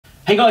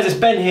Hey guys, it's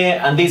Ben here,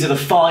 and these are the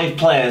 5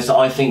 players that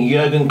I think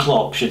Jurgen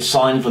Klopp should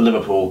sign for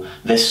Liverpool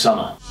this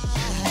summer.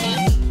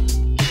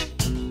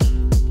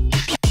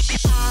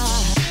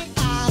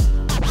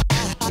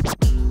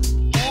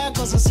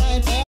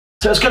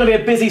 So it's going to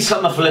be a busy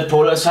summer for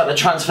Liverpool. It looks like the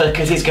transfer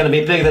kitty is going to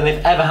be bigger than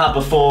they've ever had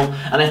before,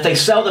 and if they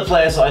sell the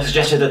players that I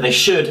suggested that they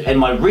should in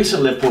my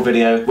recent Liverpool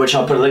video, which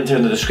I'll put a link to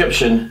in the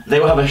description, they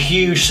will have a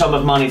huge sum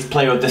of money to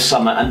play with this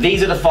summer, and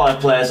these are the 5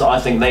 players that I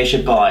think they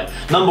should buy.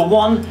 Number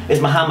 1 is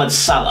Mohamed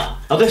Salah.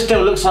 Now this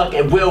deal looks like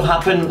it will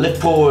happen.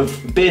 Liverpool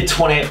have bid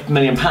 £28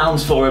 million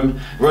for him.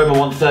 Roma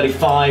want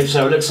 35,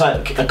 so it looks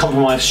like a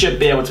compromise should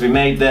be able to be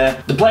made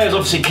there. The player is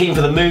obviously keen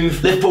for the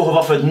move. Liverpool have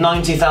offered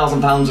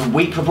 £90,000 a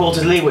week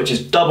reportedly, which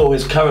is double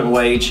his current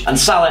wage. And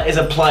Salah is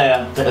a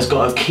player that has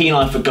got a keen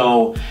eye for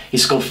goal.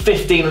 He's scored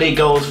 15 league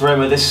goals for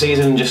Roma this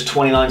season in just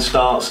 29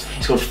 starts.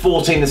 He scored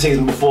 14 the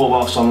season before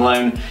whilst on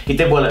loan. He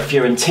did well at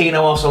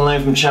Fiorentina whilst on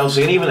loan from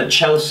Chelsea, and even at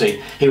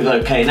Chelsea he was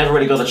okay. Never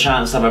really got a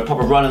chance to have a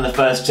proper run in the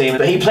first team,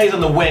 but he plays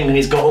on the wing and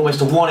he's got almost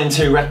a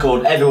 1-in-2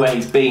 record everywhere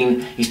he's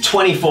been. He's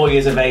 24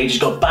 years of age,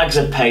 he's got bags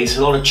of pace,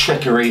 a lot of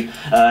trickery,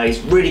 he's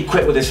really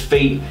quick with his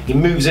feet, he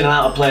moves in and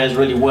out of players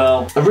really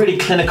well. A really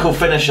clinical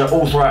finisher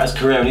all throughout his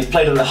career, and he's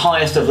played at the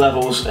highest of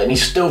levels, and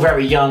he's still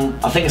very young.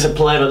 I think it's a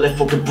player that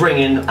Liverpool could bring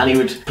in, and he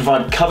would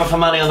provide cover for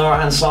Mane on the right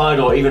hand side,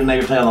 or even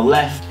maybe play on the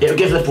left. It would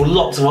give Liverpool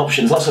lots of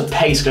options, lots of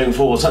pace going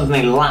forward, something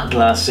they lacked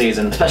last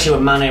season, especially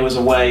when Mane was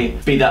away,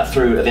 be that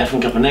through the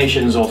African Cup of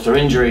Nations or through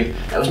injury.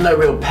 There was no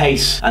real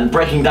pace, and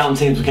breaking down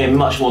teams became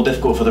much more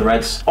difficult for the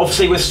Reds.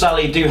 Obviously with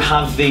Salah you do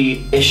have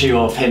the issue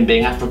of him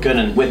being African,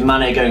 and with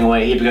Mane going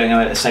away he'd be going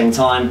away at the same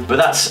time, but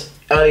that's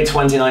early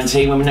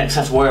 2019 when we next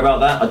have to worry about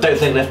that. I don't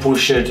think Liverpool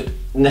should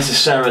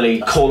necessarily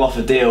call off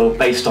a deal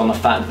based on the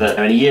fact that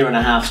in a year and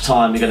a half's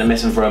time you're going to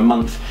miss him for a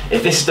month.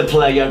 If this is the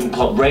player Jurgen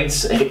Klopp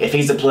rates, if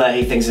he's the player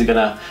he thinks is going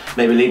to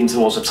maybe lead him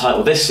towards a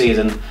title this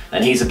season,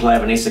 then he's the player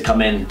that needs to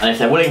come in. And if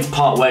they're willing to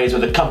part ways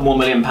with a couple more £1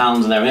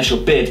 million in their initial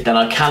bid, then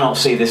I cannot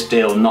see this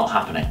deal not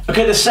happening.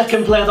 Okay, the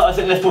second player that I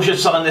think Liverpool should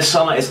sign this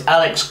summer is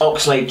Alex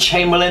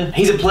Oxlade-Chamberlain.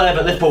 He's a player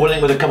that Liverpool were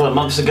linked with a couple of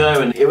months ago,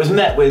 and it was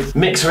met with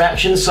mixed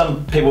reactions.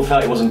 Some people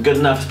felt he wasn't good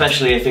enough,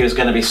 especially if he was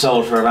going to be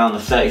sold for around the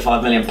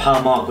 £35 million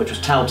mark, which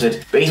was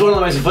touted. But he's one of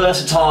the most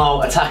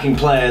versatile attacking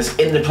players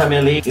in the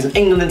Premier League. He's an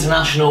England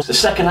international. The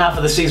second half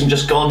of the season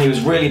just gone, he was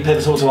really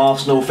pivotal to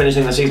Arsenal,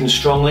 finishing the season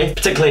strongly,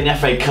 particularly in the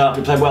FA Cup.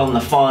 He played well in the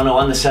final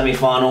and the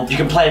semi-final. You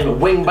can play him at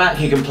wing back,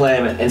 you can play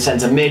him in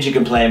centre mid, you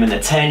can play him in the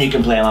 10, you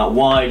can play him out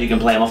wide, you can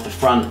play him off the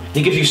front.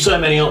 He gives you so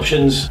many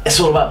options. It's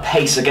all about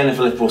pace again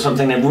for Liverpool,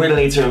 something they really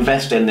need to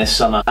invest in this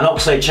summer. And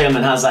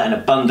Oxlade-Chamberlain has that in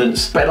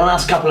abundance. But in the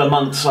last couple of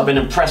months I've been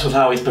impressed with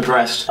how he's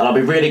progressed, and I'll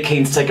be really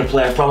keen to take a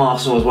player from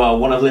Arsenal as well,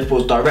 one of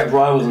Liverpool's direct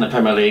rivals in the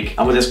Premier League.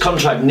 And with his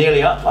contract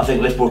nearly up, I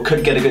think Liverpool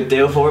could get a good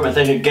deal for him. If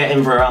they could get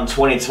him for around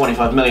 20 to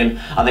 25 million,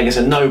 I think it's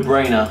a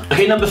no-brainer.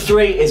 Okay, number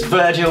 3 is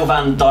Virgil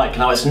van Dijk.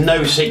 Now it's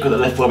no secret that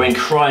Liverpool have been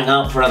crying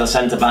out for another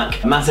centre-back.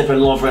 Matip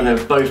and Lovren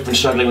have both been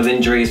struggling with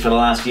injuries for the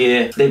last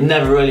year. They've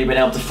never really been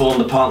able to form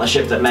the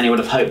partnership that many would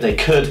have hoped they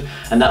could,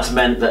 and that's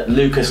meant that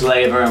Lucas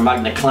Leiva and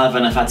MacLeod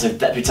have had to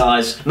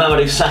deputise.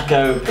 Mamadou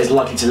Sakho is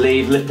likely to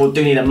leave. Liverpool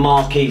do need a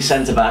marquee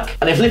centre-back,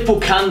 and if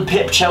Liverpool can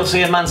pip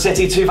Chelsea and Man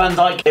City to Van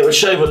Dijk, it would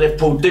show that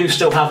Liverpool do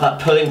still have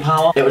that pulling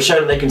power. It would show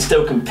that they can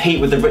still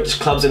compete with the richest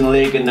clubs in the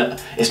league, and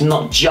that it's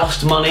not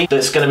just money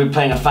that's going to be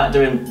playing a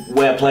factor in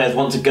where players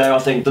want to go. I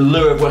think the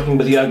lure of working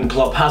with Jurgen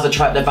Klopp has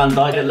attracted Van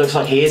Dijk. It looks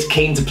like he is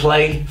keen to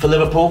play for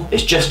Liverpool.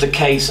 It's just a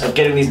case of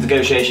getting these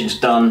negotiations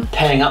done,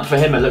 paying up for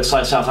him. It looks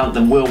like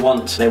Southampton will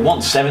want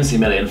 70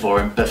 million for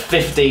him, but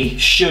 50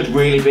 should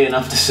really be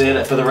enough to seal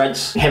it for the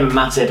Reds. Him and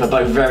Matip are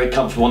both very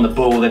comfortable on the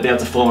ball. They'll be able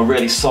to form a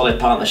really solid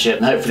partnership,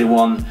 and hopefully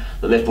one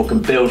that Liverpool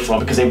can build from,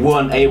 because they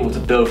weren't able to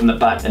build from the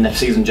back in the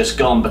season just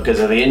gone because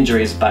of the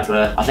injuries back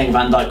there. I think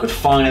Van Dijk would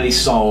finally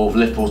solve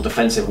Liverpool's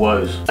defensive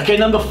woes. Okay,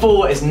 number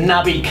 4 is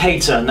Naby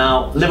Keita.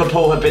 Now,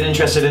 Liverpool have been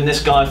interested in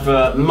this guy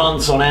for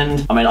months on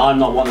end. I mean, I'm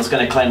not one that's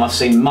going to claim I've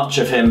seen much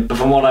of him, but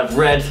from what I've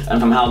read and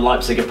from how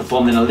Leipzig have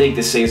performed in the league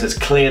this season, it's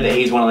clear that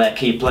he's one of their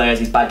key players.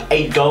 He's bagged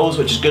 8 goals,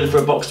 which is good for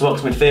a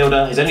box-to-box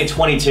midfielder. He's only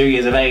 22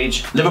 years of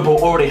age. Liverpool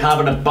already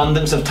have an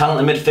abundance of talent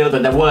in midfield,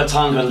 but there were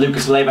times when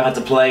Lucas Leiva had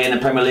to play in the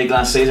Premier League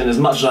last season. As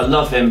much as I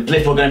love him,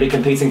 Liverpool are going to be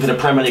competing for the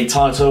Premier League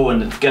title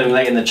and getting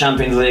late in the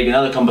Champions League and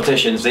other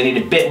competitions. They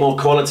need a bit more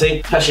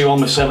quality, especially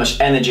one with so much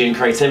energy and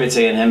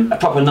creativity in him. A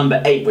proper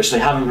number 8, which they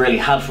haven't really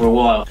had for a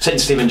while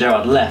since Steven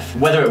Gerrard left.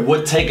 Whether it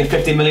would take a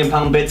 £50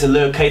 million bid to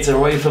lure Keita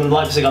away from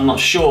Leipzig, I'm not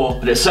sure,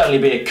 but it'd certainly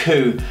be a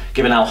coup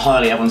given how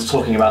highly everyone's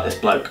talking about this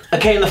bloke.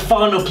 Okay, and the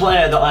final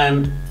player that I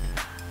am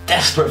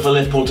desperate for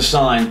Liverpool to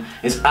sign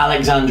is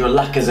Alexandre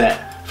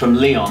Lacazette. from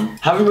Lyon.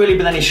 Haven't really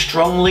been any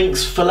strong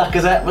links for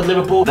Lacazette with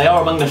Liverpool. They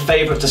are among the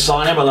favourites to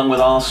sign him, along with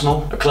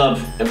Arsenal, a club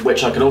in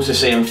which I could also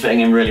see him fitting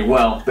in really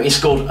well. But he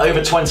scored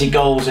over 20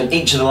 goals in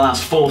each of the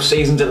last 4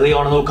 seasons at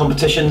Lyon in all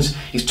competitions.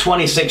 He's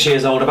 26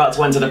 years old, about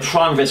to enter the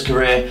prime of his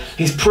career.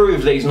 He's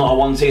proved that he's not a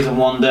one-season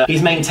wonder.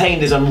 He's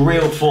maintained his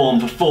unreal form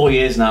for 4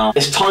 years now.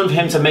 It's time for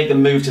him to make the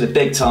move to the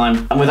big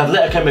time. And with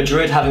Atletico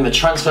Madrid having the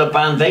transfer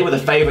ban, they were the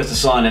favourites to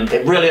sign him.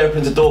 It really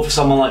opens the door for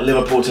someone like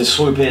Liverpool to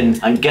swoop in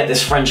and get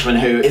this Frenchman,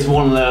 who is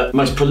one of the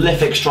most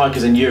prolific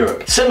strikers in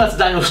Europe. Similar to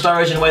Daniel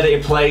Sturridge in the way that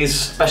he plays,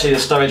 especially the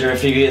Sturridge a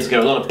few years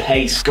ago, a lot of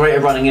pace, great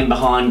at running in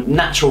behind,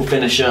 natural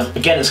finisher.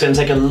 Again, it's going to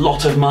take a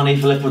lot of money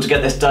for Liverpool to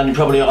get this done. You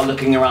probably are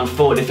looking around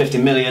 40 to 50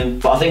 million.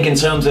 But I think in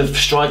terms of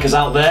strikers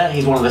out there,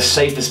 he's one of the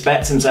safest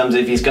bets in terms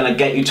of if he's going to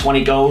get you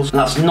 20 goals. And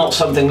that's not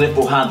something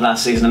Liverpool had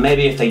last season, and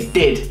maybe if they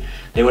did,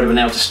 they would have been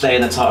able to stay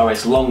in the title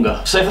race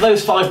longer. So for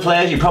those 5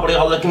 players, you probably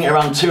are looking at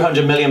around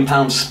 £200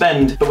 million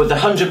spend, but with the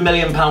 £100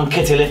 million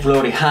kitty Liverpool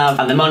already have,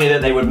 and the money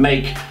that they would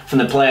make from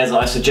the players that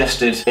I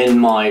suggested in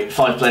my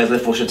 5 players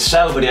Liverpool should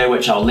sell video,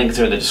 which I'll link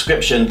to in the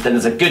description, then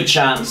there's a good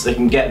chance they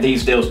can get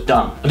these deals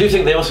done. I do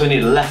think they also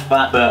need a left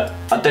back, but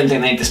I don't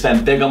think they need to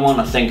spend big on one.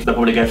 I think they'll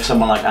probably go for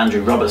someone like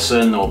Andrew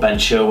Robertson or Ben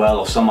Chilwell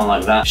or someone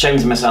like that. Shame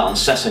to miss out on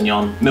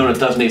Sessegnon. Milner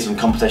does need some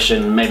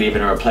competition, maybe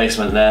even a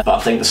replacement there, but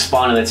I think the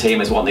spine of the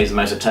team is what needs the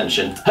most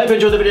attention. Hope you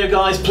enjoyed the video,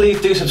 guys.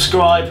 Please do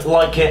subscribe,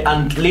 like it,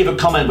 and leave a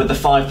comment with the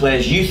 5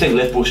 players you think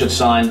Liverpool should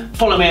sign.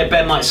 Follow me at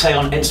Ben Might Say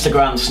on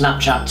Instagram,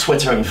 Snapchat,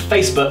 Twitter and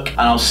Facebook,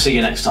 and I'll see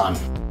you next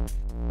time.